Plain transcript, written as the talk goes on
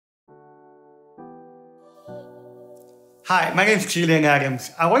Hi, my name is Julian.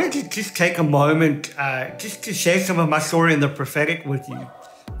 I wanted to just take a moment just to share some of my story in the prophetic with you.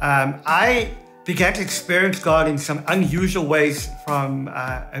 I began to experience God in some unusual ways from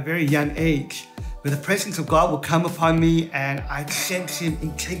a very young age, where the presence of God would come upon me and I'd sense Him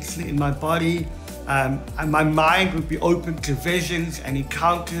intensely in my body. And my mind would be open to visions and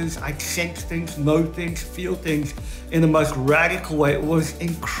encounters. I'd sense things, know things, feel things in the most radical way. It was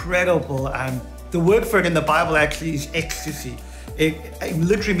incredible. The word for it in the Bible actually is ecstasy. It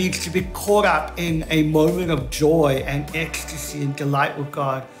literally means to be caught up in a moment of joy and ecstasy and delight with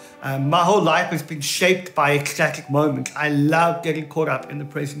God. My whole life has been shaped by ecstatic moments. I love getting caught up in the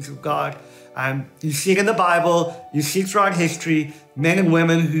presence of God. You see it in the Bible, you see it throughout history, men and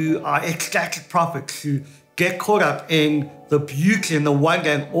women who are ecstatic prophets who get caught up in the beauty and the wonder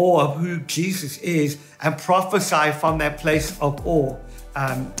and awe of who Jesus is and prophesy from that place of awe.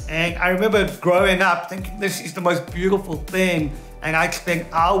 And I remember growing up thinking this is the most beautiful thing, and I'd spend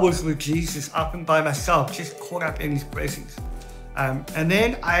hours with Jesus up and by myself, just caught up in His presence. And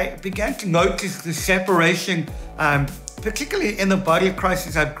then I began to notice the separation, particularly in the body of Christ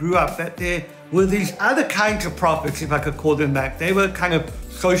as I grew up, that there were these other kinds of prophets, if I could call them that. They were kind of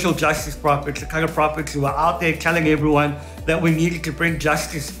social justice prophets, the kind of prophets who were out there telling everyone that we needed to bring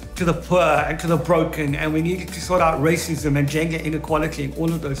justice to the poor and to the broken, and we needed to sort out racism and gender inequality and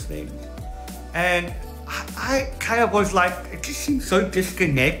all of those things. And I kind of was like, it just seemed so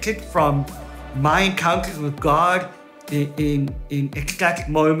disconnected from my encounters with God in ecstatic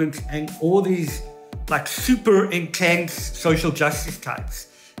moments and all these like super intense social justice types.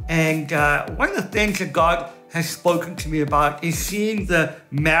 And one of the things that God has spoken to me about is seeing the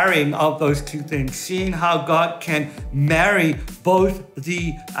marrying of those two things, seeing how God can marry both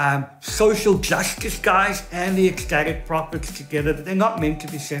the social justice guys and the ecstatic prophets together, that they're not meant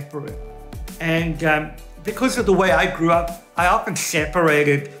to be separate. And because of the way I grew up, I often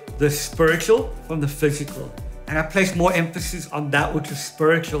separated the spiritual from the physical. And I placed more emphasis on that which is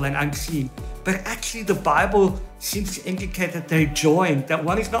spiritual and unseen. But actually the Bible seems to indicate that they're joined, that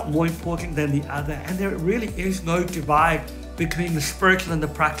one is not more important than the other, and there really is no divide between the spiritual and the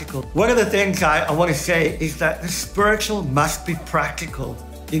practical. One of the things I want to say is that the spiritual must be practical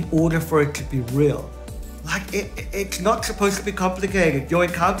in order for it to be real. Like it's not supposed to be complicated. Your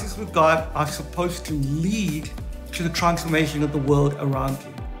encounters with God are supposed to lead to the transformation of the world around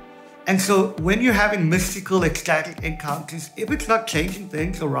you. And so when you're having mystical, ecstatic encounters, if it's not changing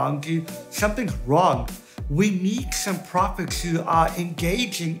things around you, something's wrong. We need some prophets who are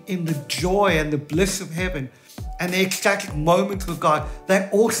engaging in the joy and the bliss of heaven and the ecstatic moments with God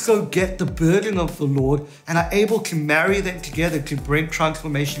that also get the burden of the Lord and are able to marry them together to bring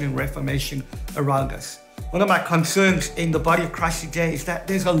transformation and reformation around us. One of my concerns in the body of Christ today is that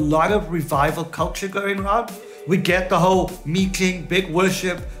there's a lot of revival culture going around. We get the whole meeting, big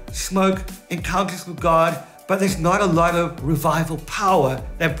worship, smoke, encounters with God, but there's not a lot of revival power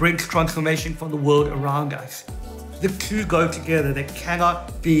that brings transformation from the world around us. The two go together. They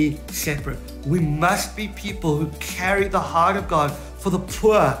cannot be separate. We must be people who carry the heart of God for the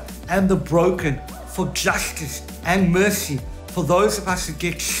poor and the broken, for justice and mercy, for those of us who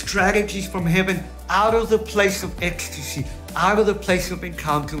get strategies from heaven out of the place of ecstasy, out of the place of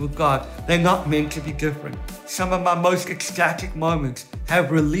encounter with God. They're not meant to be different. Some of my most ecstatic moments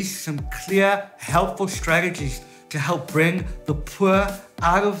have released some clear, helpful strategies to help bring the poor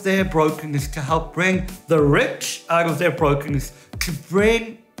out of their brokenness, to help bring the rich out of their brokenness, to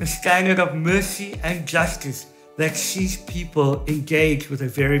bring the standard of mercy and justice that sees people engage with a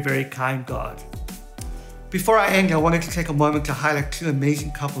very, very kind God. Before I end, I wanted to take a moment to highlight two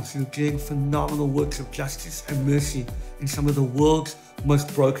amazing couples who are doing phenomenal works of justice and mercy in some of the world's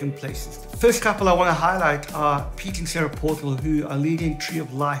most broken places. The first couple I want to highlight are Pete and Sarah Portal, who are leading Tree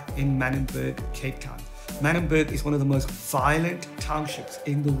of Life in Manenberg, Cape Town. Manenberg is one of the most violent townships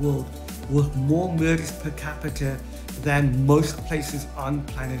in the world, with more murders per capita than most places on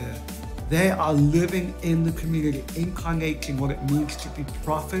planet Earth. They are living in the community, incarnating what it means to be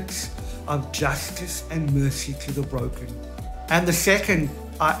prophets of justice and mercy to the broken. And the second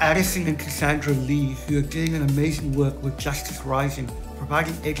are Addison and Cassandra Lee, who are doing an amazing work with Justice Rising,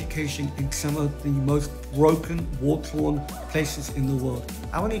 providing education in some of the most broken, war-torn places in the world.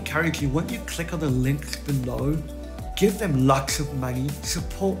 I want to encourage you, when you click on the links below, give them lots of money,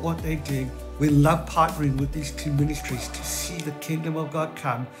 support what they're doing. We love partnering with these two ministries to see the kingdom of God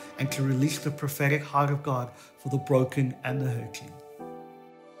come and to release the prophetic heart of God for the broken and the hurting.